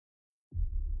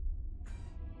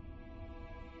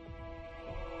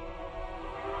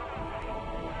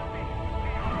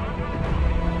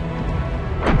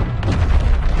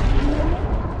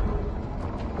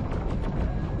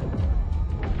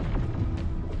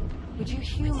Would you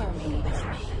humor me?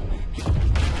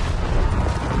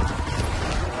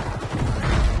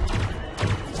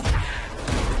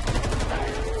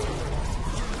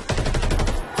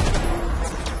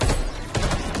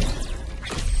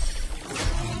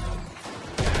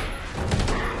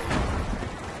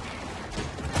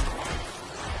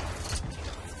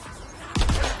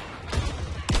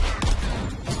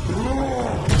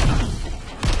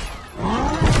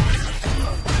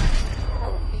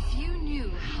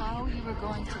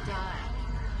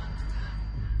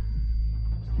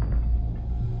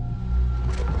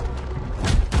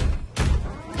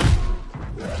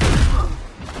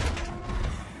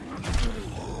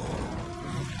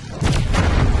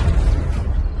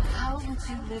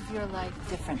 Live your life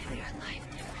differently.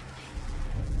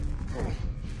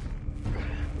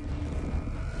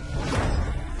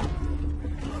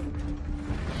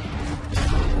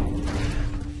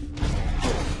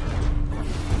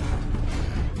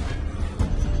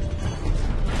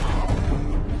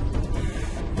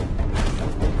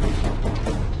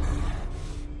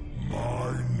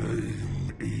 My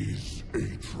name is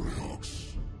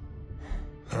Atriox,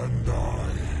 and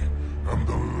I am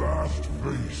the last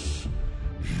face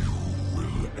you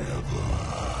will ever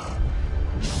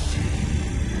see.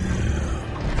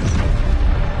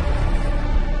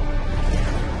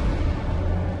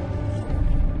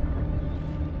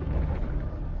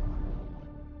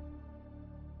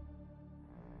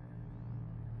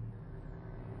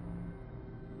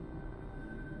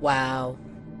 Wow.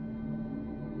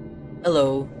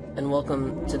 Hello, and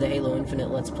welcome to the Halo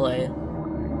Infinite Let's Play.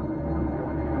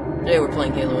 Today we're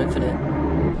playing Halo Infinite.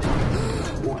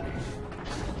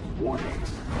 Warning.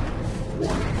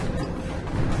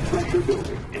 Pressure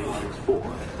building in lines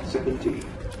 4, 17,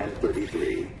 and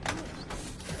 33.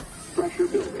 Pressure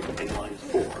building in lines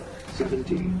 4,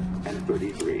 17, and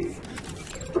 33.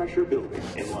 Pressure building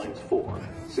in lines 4,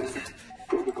 7.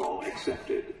 Protocol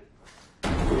accepted.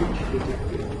 Breach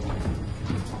detected.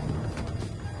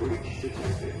 Breach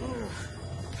detected.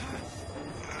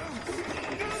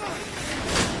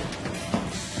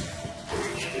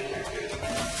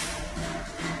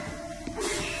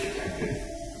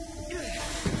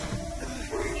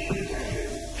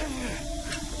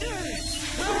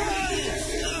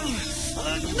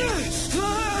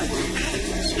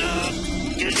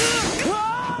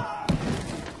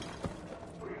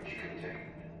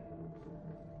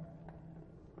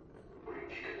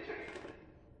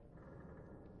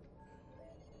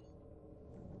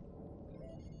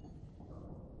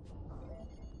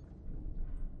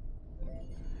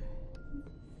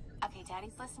 Okay,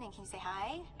 Daddy's listening. Can you say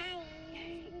hi? Hi.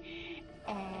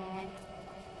 And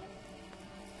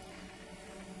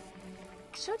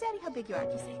show Daddy how big you are.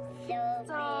 Can you say?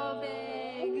 So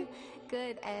big.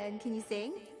 Good. And can you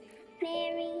sing?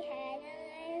 Mary had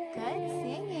a Good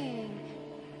singing.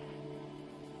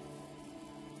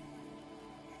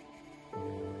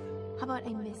 How about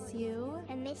I miss you?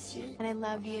 I miss you. And I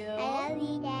love you. I love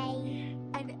you, Daddy.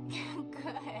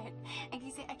 Good. And can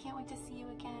you say, I can't wait to see you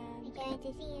again? I'm going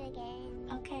to see you again.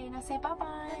 Okay, now say bye-bye.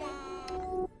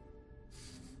 Bye.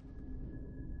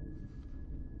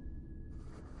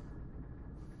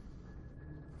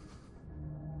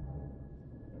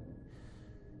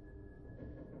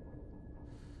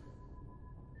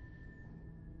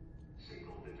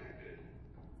 Signal detected.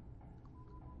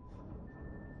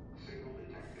 Signal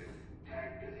detected. Tag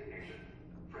designation.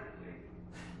 Friendly.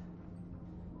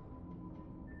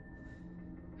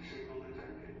 Signal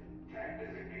detected. Tag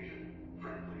designation.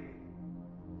 Friendly.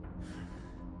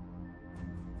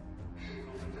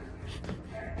 Signal detected.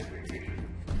 Tag designation.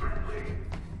 Friendly.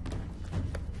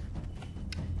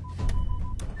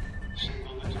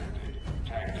 Signal detected.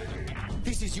 Tag designation.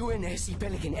 This is UNSC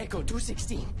Pelican Echo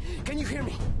 216. Can you hear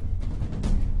me?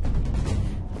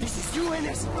 This is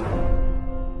UNSC.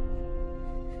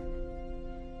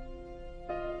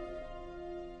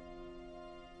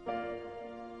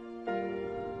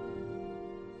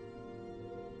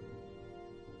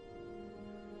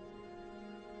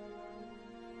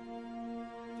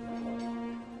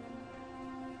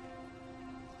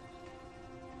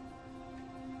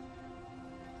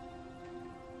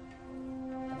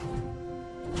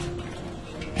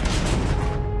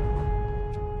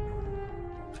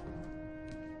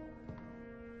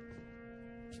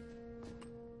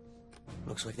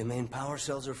 Looks like the main power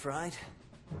cells are fried.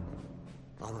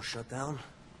 Auto shut down.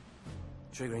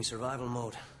 Triggering survival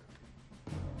mode.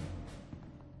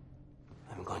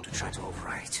 I'm going to try to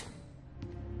override it.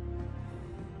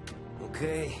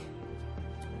 Okay.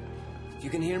 If you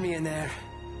can hear me in there,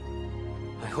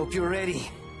 I hope you're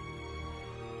ready.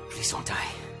 Please don't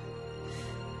die.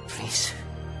 Please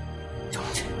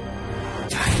don't.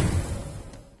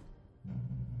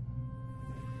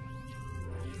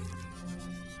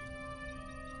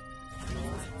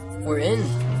 We're in.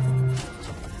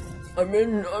 I'm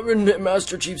in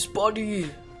Master Chief's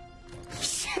body.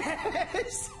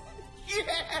 Yes!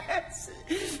 Yes!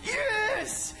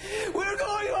 Yes! We're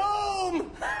going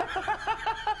home!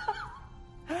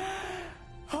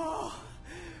 Oh,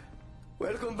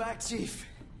 welcome back, Chief.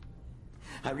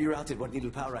 I rerouted what little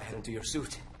power I had into your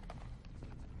suit.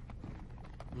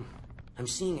 I'm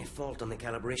seeing a fault on the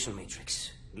calibration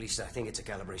matrix. At least I think it's a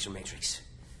calibration matrix.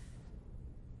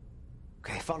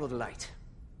 Okay, follow the light.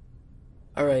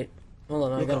 Alright. Hold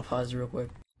on, I Look gotta up. pause real quick.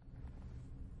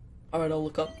 Alright, I'll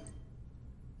look up.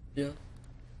 Yeah.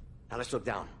 Now let's look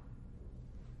down.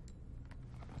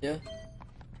 Yeah.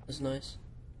 That's nice.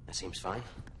 That seems fine.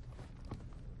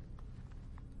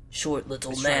 Short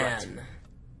little Let's try man.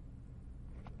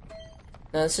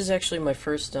 Now this is actually my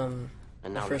first And my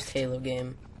now first left. Halo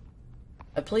game.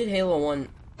 I played Halo 1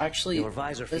 actually. Your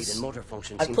visor feed this- and motor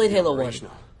function I seem played to be Halo 1.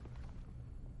 operational.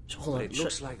 Hold But on, it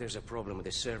looks like there's a problem with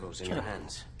the servos in your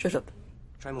hands. shut up.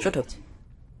 Try moving Shut up. it.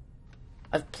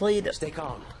 I've played Stay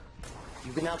calm.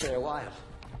 You've been out there a while. Halo.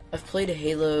 I've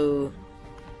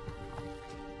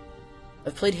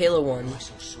played Halo 1. I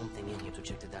saw something in here to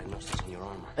check the diagnostics on your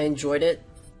armor. I enjoyed it.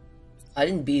 I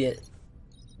didn't beat it,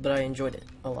 but I enjoyed it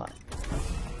a lot.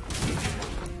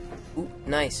 Ooh,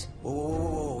 nice.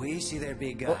 Oh, easy there,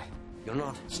 big guy. Oh. You're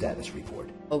not. Status report.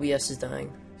 OBS is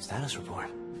dying. Status report.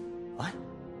 What?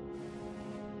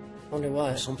 Wonder why.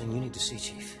 There's something you need to see,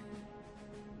 Chief.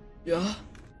 Yeah.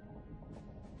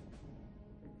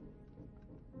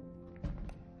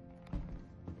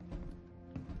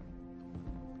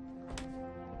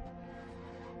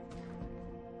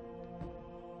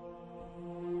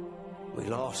 We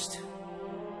lost.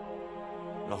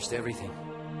 Lost everything.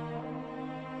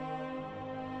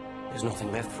 There's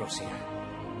nothing left for us here.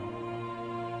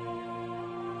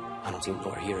 I don't think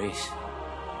more here is.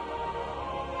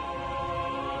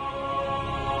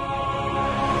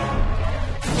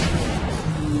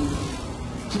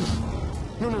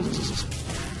 No, no,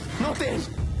 not then.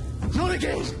 Not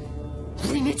again.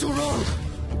 We need to run.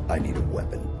 I need a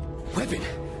weapon. Weapon.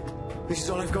 This is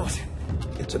all I've got.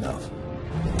 It's enough.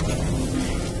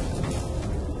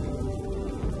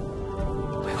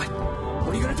 Wait, what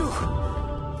are you gonna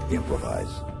do?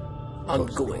 Improvise. I'm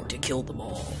going to kill them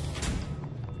all.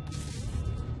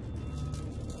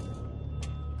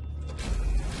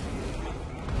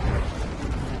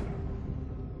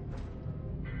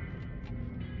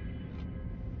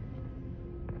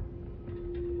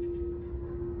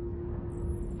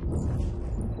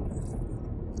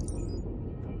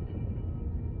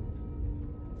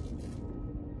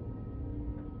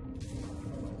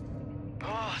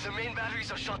 Oh, the main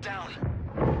batteries are shut down.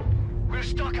 We're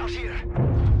stuck out here.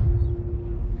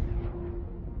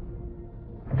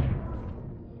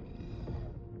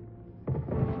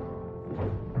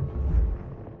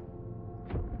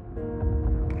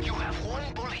 You have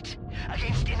one bullet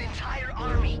against an entire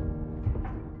army.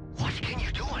 What can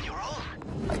you do on your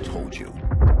own? I told you.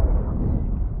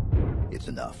 It's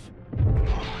enough.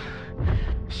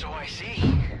 So I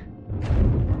see.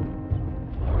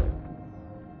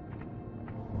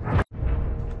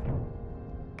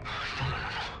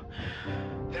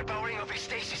 They're powering up a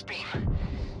stasis beam.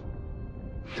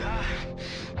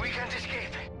 We can't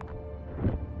escape.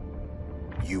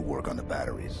 You work on the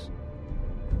batteries.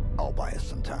 I'll buy us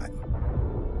some time.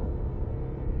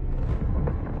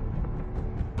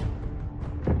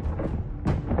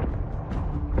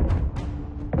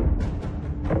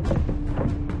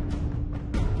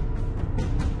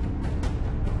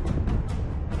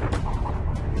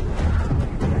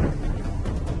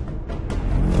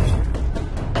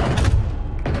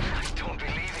 I don't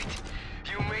believe it.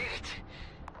 You made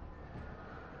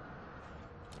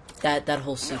it. That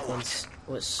whole sequence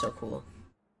was so cool.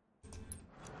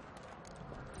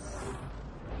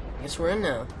 I guess we're in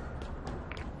now.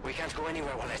 We can't go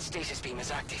anywhere while that stasis beam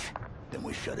is active. Then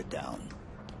we shut it down.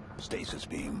 Stasis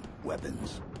beam,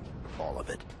 weapons, all of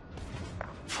it.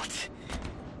 But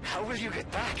how will you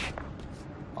get back?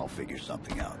 I'll figure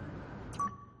something out.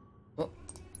 Oh.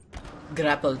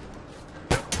 Grapple.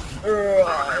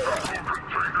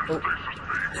 Oh.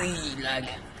 Eee, lag.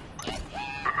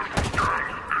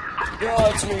 Yeah,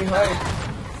 it's me, hi.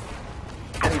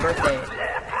 Happy birthday.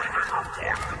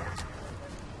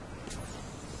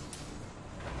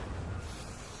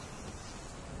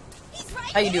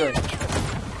 How you doing? These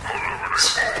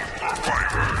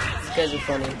guys are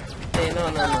funny. Hey, no.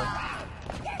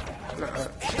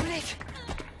 Eliminate!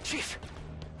 Chief,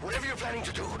 whatever you're planning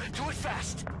to do, do it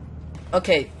fast.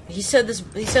 Okay, he said this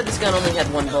gun only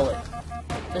had one bullet.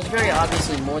 There's very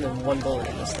obviously more than one bullet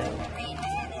in this thing.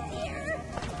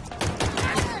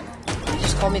 He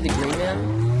just call me the green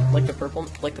man? Like the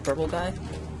purple guy?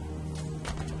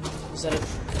 Is that a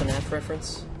FNAF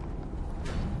reference?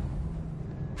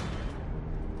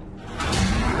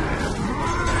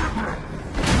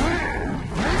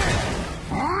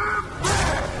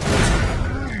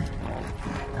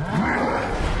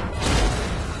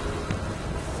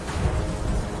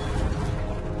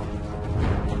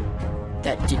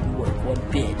 That didn't work one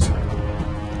bit.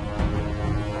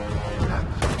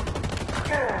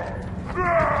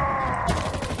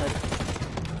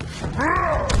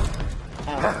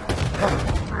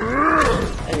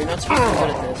 Hey, you're not supposed to be good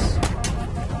at this.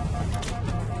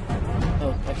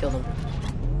 Oh, I killed him.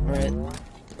 Alright.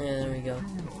 Yeah, there we go.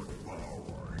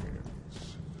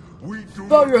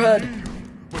 Bow your head!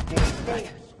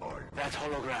 That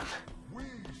hologram.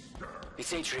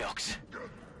 It's Atriox.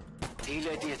 He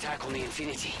led the attack on the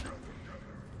Infinity.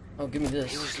 Oh, give me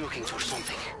this. He was looking for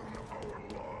something.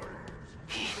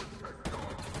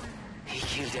 He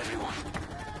killed everyone.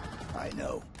 I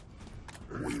know.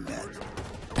 We met.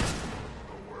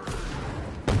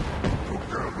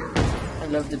 I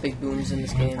love the big booms in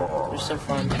this game. They're so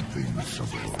fun.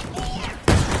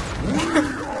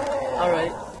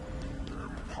 Alright.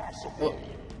 Well,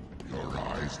 Your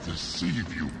eyes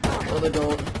deceive you. no, they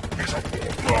don't.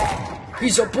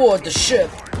 He's aboard the ship!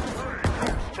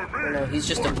 Oh, no, he's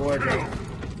just aboard now.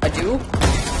 I do?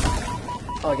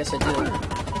 Oh, I guess I do.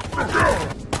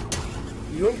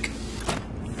 Yoink.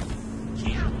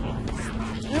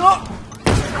 Yeah.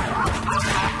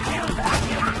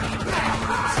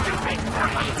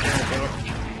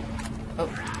 Oh,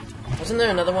 wasn't there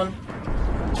another one?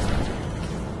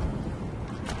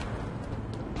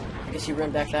 I guess you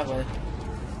ran back that way.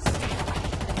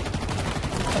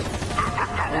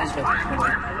 I'll use my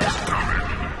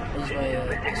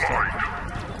pistol.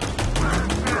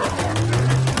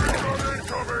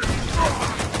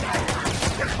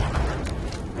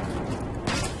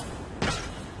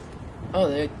 Oh,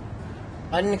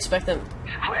 I didn't expect them.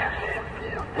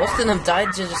 Most of them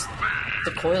died to just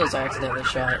the coils I accidentally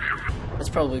shot. That's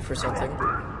probably for something.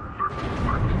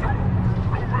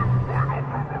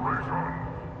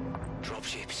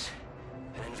 Dropships.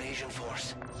 An invasion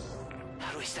force.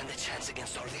 How do we stand a chance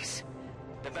against all this?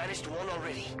 The banished won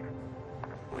already.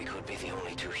 We could be the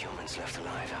only 2 humans left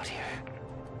alive out here.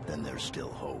 Then there's still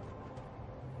hope.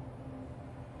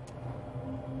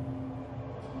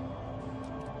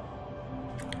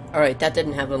 Alright, that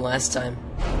didn't happen last time.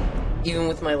 Even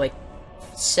with my, like,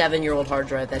 7-year-old hard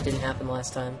drive, that didn't happen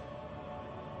last time.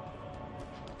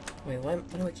 Wait, why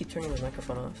do I keep turning the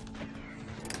microphone off?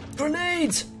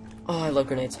 Grenades! Oh, I love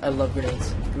grenades. I love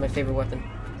grenades. They're my favorite weapon.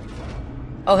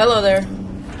 Oh, hello there.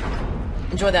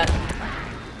 Enjoy that.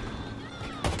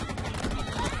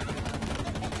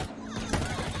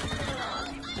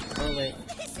 Oh, wait.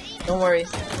 Don't worry.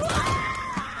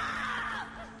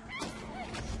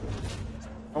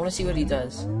 I want to see what he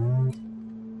does.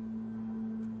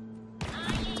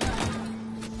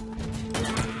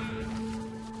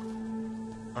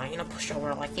 I'm gonna push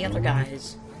over like the other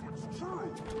guys.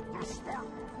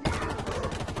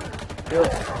 Yeah.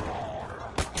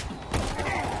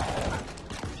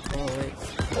 Oh wait.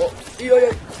 Oh,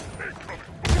 yeah.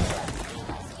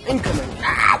 Incoming.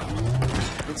 Ah!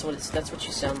 That's what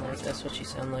you sound like. That's what you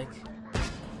sound like.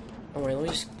 Don't worry. Let me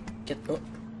just get. Oh.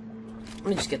 Let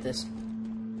me just get this.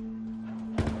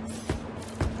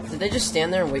 Did they just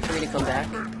stand there and wait for me to come back?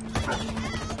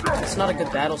 That's not a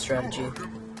good battle strategy.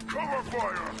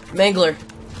 Mangler.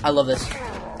 I love this.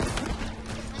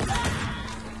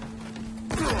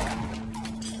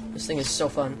 This thing is so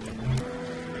fun.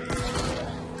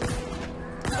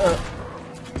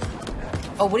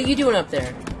 Oh, what are you doing up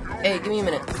there? Hey, give me a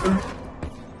minute.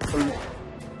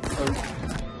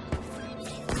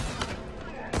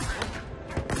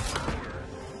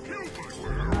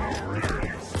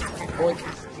 Boink.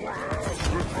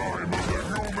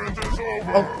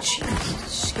 Oh, jeez, you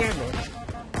scared me.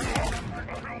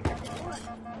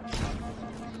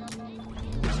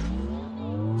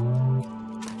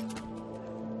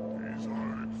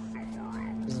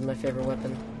 This is my favorite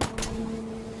weapon.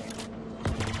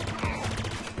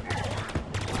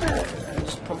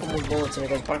 Just pump him with bullets and it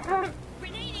goes bark.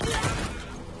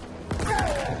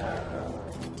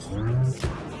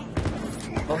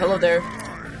 Oh, hello there.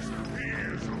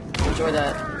 Enjoy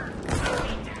that.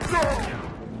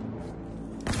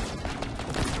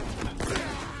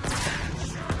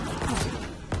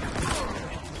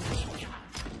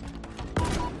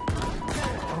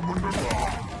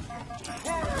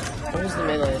 What was the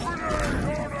melee?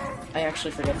 I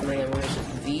actually forget the melee. What was it?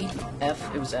 V?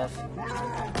 F? It was F.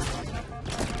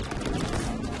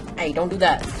 Hey, don't do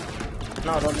that.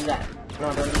 No, don't do that.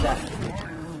 No, don't do that.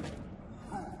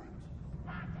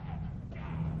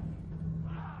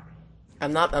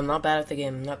 I'm not bad at the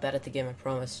game. I'm not bad at the game, I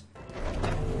promise.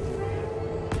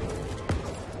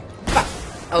 Ah!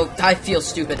 Oh, I feel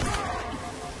stupid.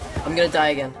 I'm gonna die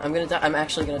again. I'm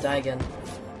actually gonna die again.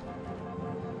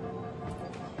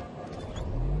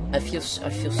 I feel so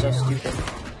stupid.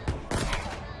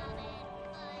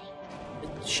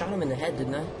 I shot him in the head,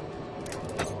 didn't I?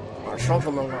 I shot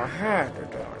him in the head.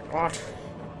 What?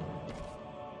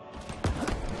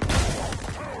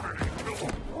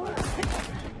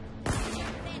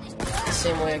 The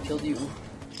same way I killed you.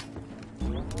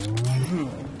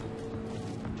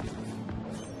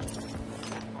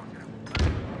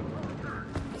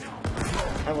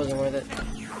 That wasn't worth it.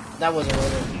 That wasn't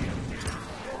worth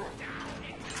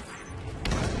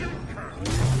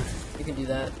it. You can do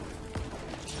that.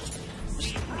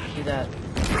 Just do that.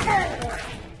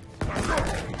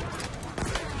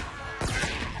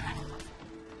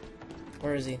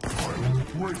 Where is he?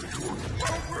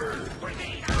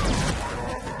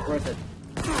 Worth it.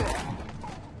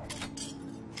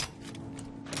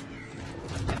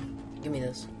 Give me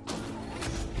this.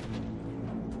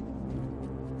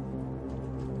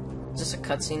 Is this a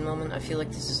cutscene moment? I feel like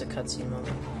this is a cutscene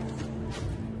moment.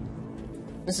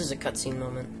 This is a cutscene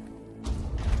moment.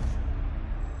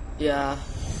 Yeah.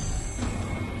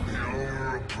 The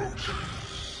hour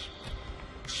approaches.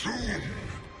 Soon,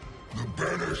 the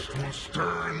banished will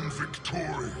stand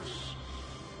victorious.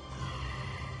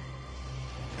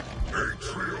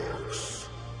 Patriarchs,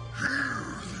 hear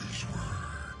these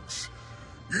words.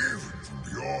 Even from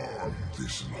beyond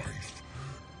this life,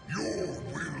 your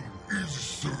will is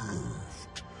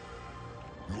served.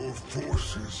 Your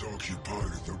forces occupy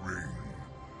the ring.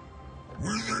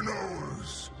 Within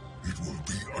hours, it will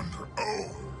be under our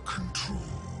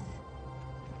control.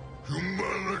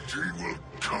 Humanity will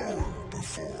cower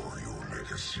before your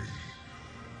legacy.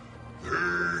 They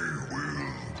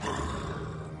will burn.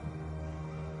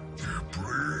 Their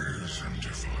praise and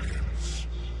defiance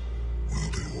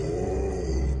will be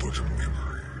all but a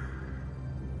memory.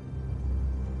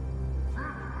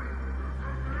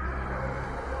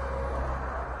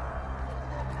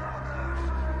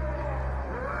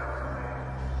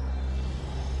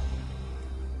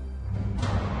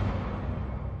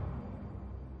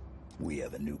 We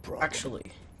have a new problem.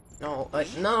 Actually, no,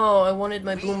 I wanted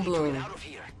my boom boom. Out of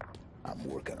here. I'm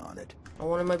working on it. I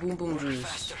wanted my boom boom Run juice.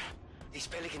 faster. These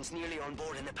pelicans nearly on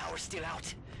board and the power's still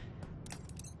out.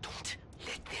 Don't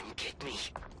let them get me.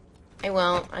 I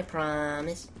won't. I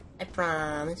promise. I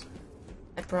promise.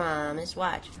 I promise.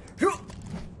 Watch.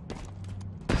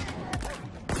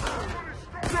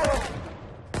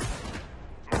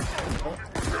 Oh,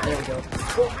 there we go.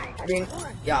 Ding.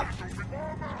 Yeah.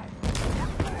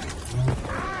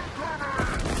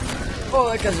 Oh,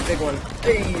 that guy's a big one.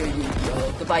 Hey,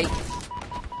 goodbye.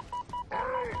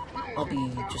 I'll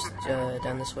be just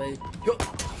down this way.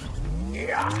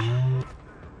 Yeah.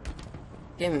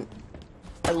 Game.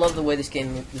 I love the way this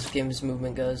game's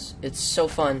movement goes. It's so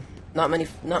fun. Not many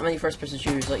first-person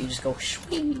shooters let you just go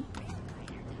shwee.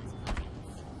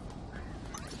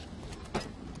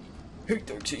 He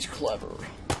thinks he's clever.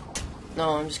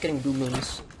 No, I'm just getting boom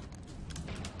booms.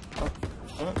 Oh,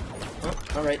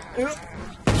 all right.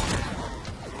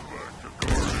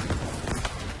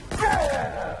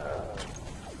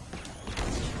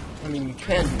 I mean, you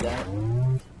can do that,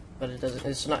 but it doesn't.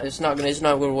 It's not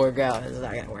gonna work out. It's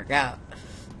not gonna work out.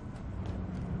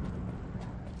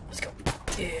 Let's go.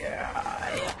 Yeah.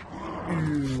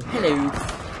 Hello.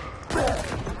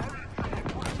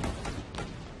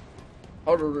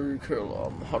 How do we kill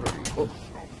him? How do we? Oh.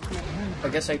 I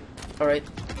guess I. All right.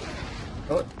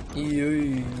 Oh.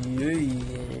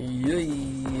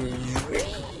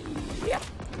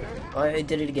 I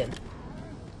did it again.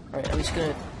 All right. I'm just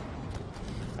gonna.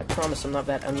 I promise I'm not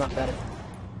bad. I'm not bad at it.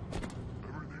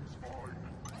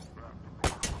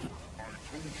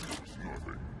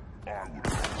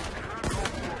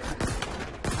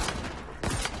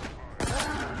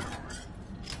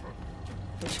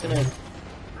 I'm just gonna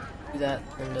do that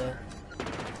and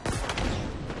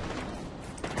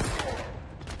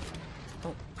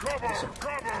oh, awesome.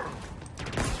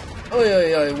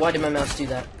 Oh, why did my mouse do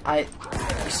that?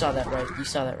 You saw that right. You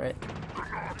saw that right.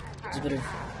 It's a bit of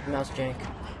mouse jank.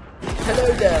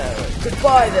 Hello there.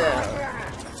 Goodbye there.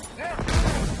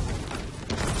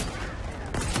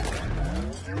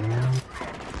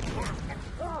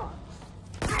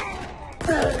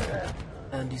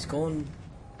 And he's gone.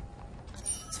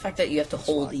 It's the fact that you have to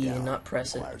hold E and not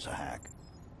press it. Requires a hack.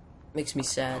 Makes me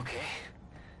sad. Okay.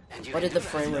 And you Why did the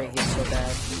frame rate get so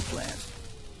bad? New plan.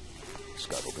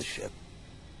 Scuttle the ship.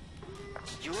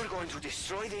 You are going to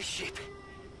destroy this ship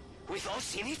with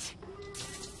us in it?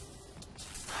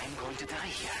 I'm going to die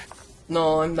here.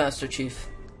 No, I'm Master Chief.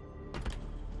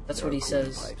 That's what he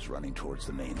says. Pipes running towards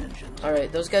the main engine.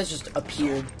 Alright, those guys just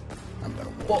appeared. I'm gonna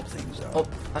Whoa. warm things up. Oh,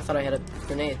 I thought I had a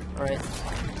grenade. Alright.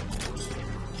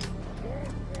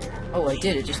 Oh, I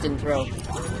did. It just didn't throw.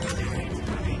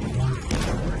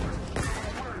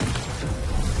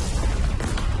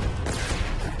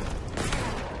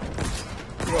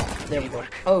 There we go.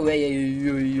 Oh,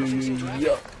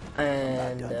 yeah.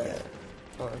 And,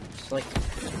 hold on. Just like...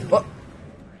 What?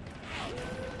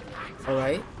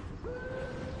 Alright.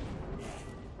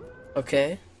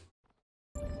 Okay.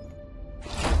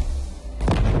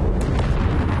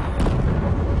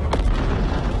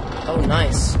 Oh,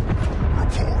 nice.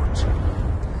 Report.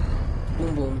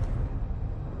 Boom, boom.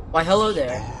 Why, hello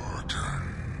there.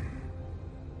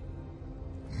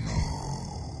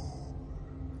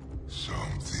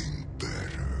 Something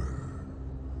better.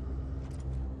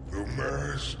 The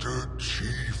Master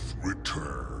Chief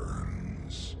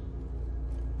returns.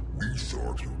 We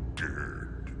thought you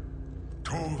dead,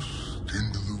 tossed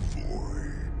into the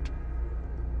void.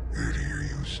 Yet here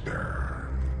you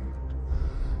stand.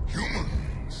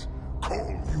 Humans call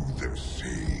you their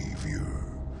savior.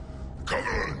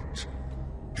 Covenant,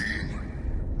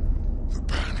 demon, the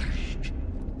banished.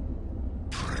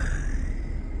 Pray.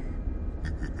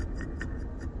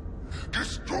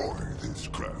 Destroy this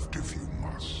craft if you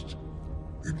must.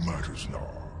 It matters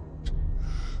not.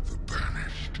 The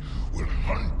banished will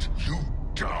hunt you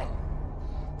down,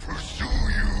 pursue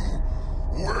you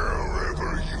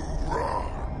wherever you run.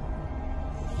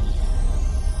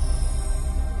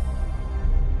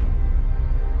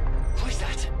 Who is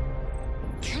that?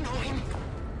 Do you know him?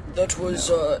 That was,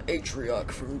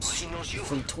 Atrioc He knows you.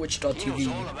 from He knows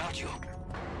Twitch.tv. all about you.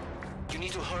 You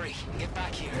need to hurry and get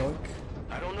back here. Yoink.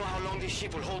 I don't know how long this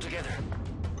ship will hold together.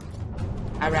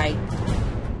 Alright.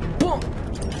 Boom!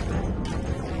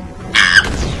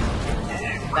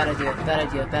 Bad idea, bad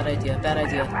idea, bad idea, bad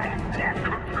idea.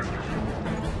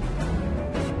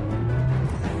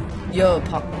 Yo,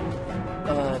 pop.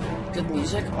 Good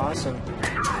music? Awesome.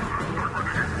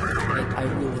 I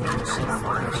really want to sing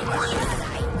songs of this shit.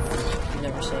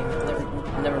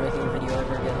 Never making a video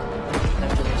ever again.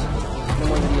 After this. No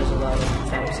more videos allowed in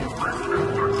Fantasy.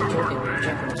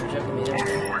 You're joking me.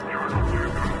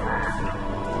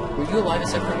 Were you alive a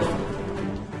second ago?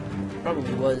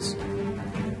 Probably was.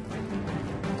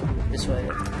 This way.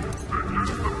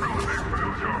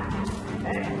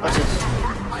 Watch this.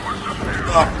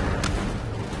 Oh.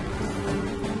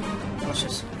 Watch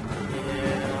this.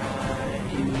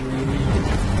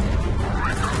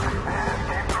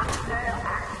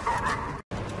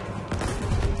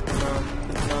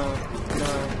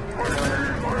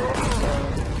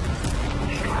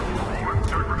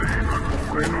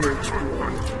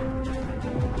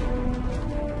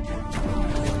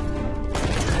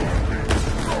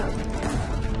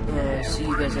 See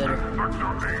you guys later. No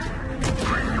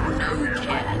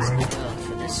cats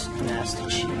for this Master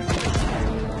Chief.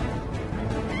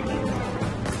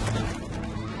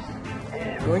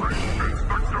 Yoink.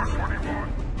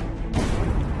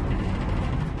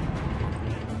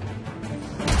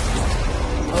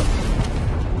 Oh.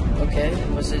 Okay,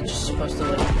 was it just supposed to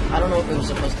like... I don't know if it was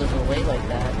supposed to delay like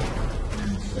that.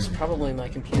 It was probably my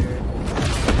computer.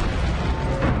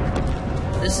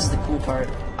 This is the cool part.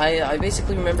 I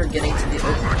basically remember getting to the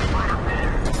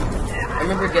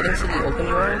open...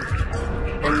 world,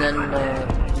 and then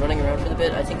running around for a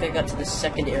bit. I think I got to the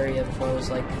second area before I was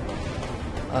like,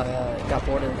 got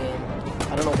bored of the game.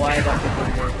 I don't know why I got bored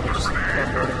of it, but I just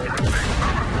got bored of it.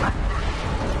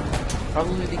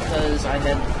 Probably because I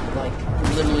had, like,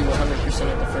 literally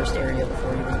 100% of the first area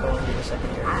before even going to the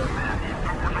second area.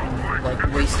 And, like,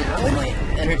 wasted all my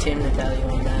entertainment value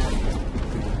on that.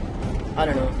 I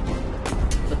don't know.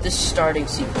 But this starting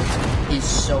sequence is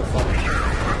so fun.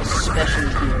 Especially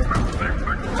here.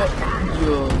 Oh,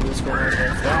 yo, what's going on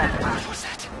with that? What was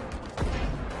that?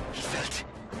 He felt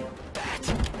bad.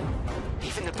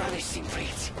 Even the banished seem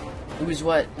freed. It was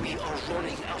what? We are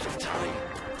running out of time.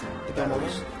 The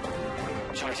batteries?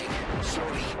 Charging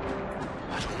slowly.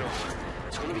 I don't know.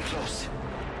 It's gonna be close.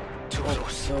 Too Oh,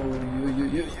 close. so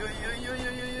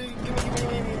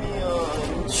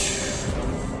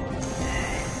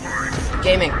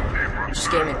gaming. Just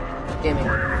gaming. Gaming.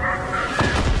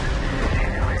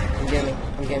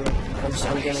 I'm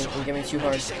gaming too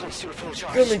hard.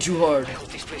 Gaming too hard. I hope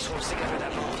this place holds together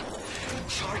that long.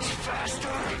 Charge faster.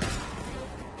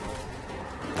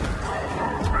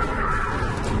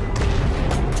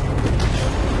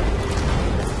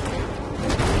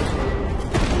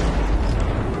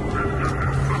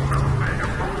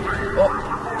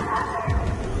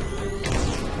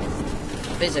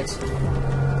 physics.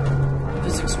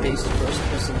 Physics-based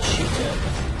first-person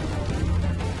shooter.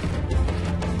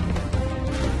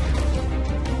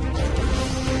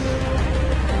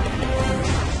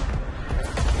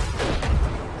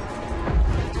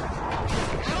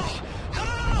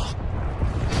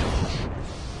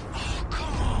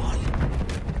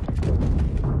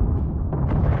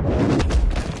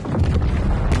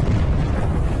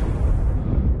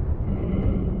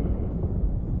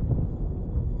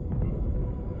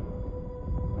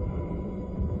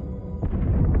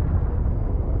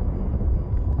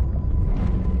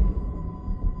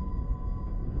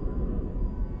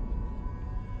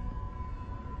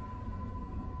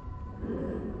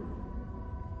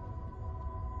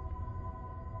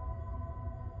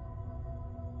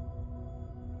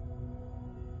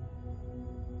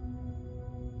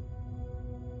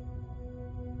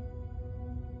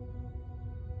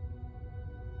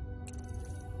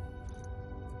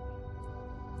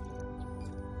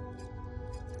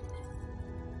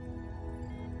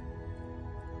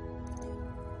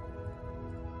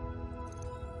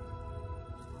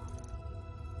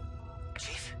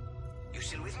 Chief, you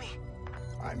still with me?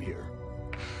 I'm here.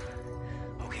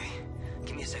 Okay,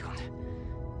 give me a second.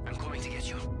 I'm coming to get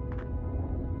you.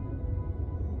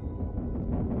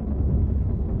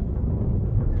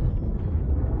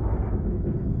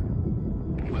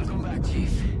 Welcome back,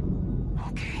 Chief.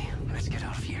 Okay, let's get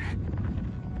out of here.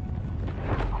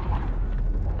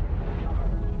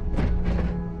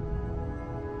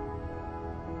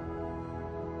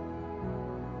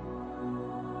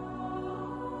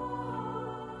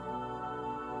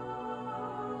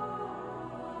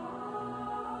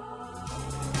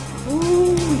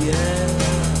 Ooh, yeah.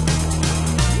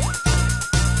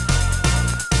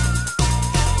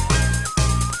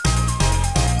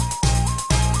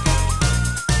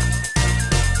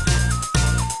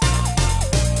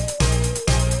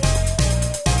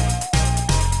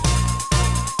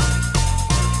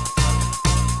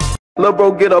 Lil'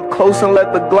 bro, get up close and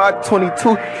let the Glock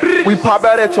 22. We pop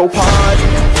out at your pod.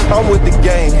 I'm with the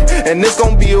gang, and it's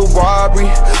gonna be a robbery.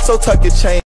 So tuck your chain.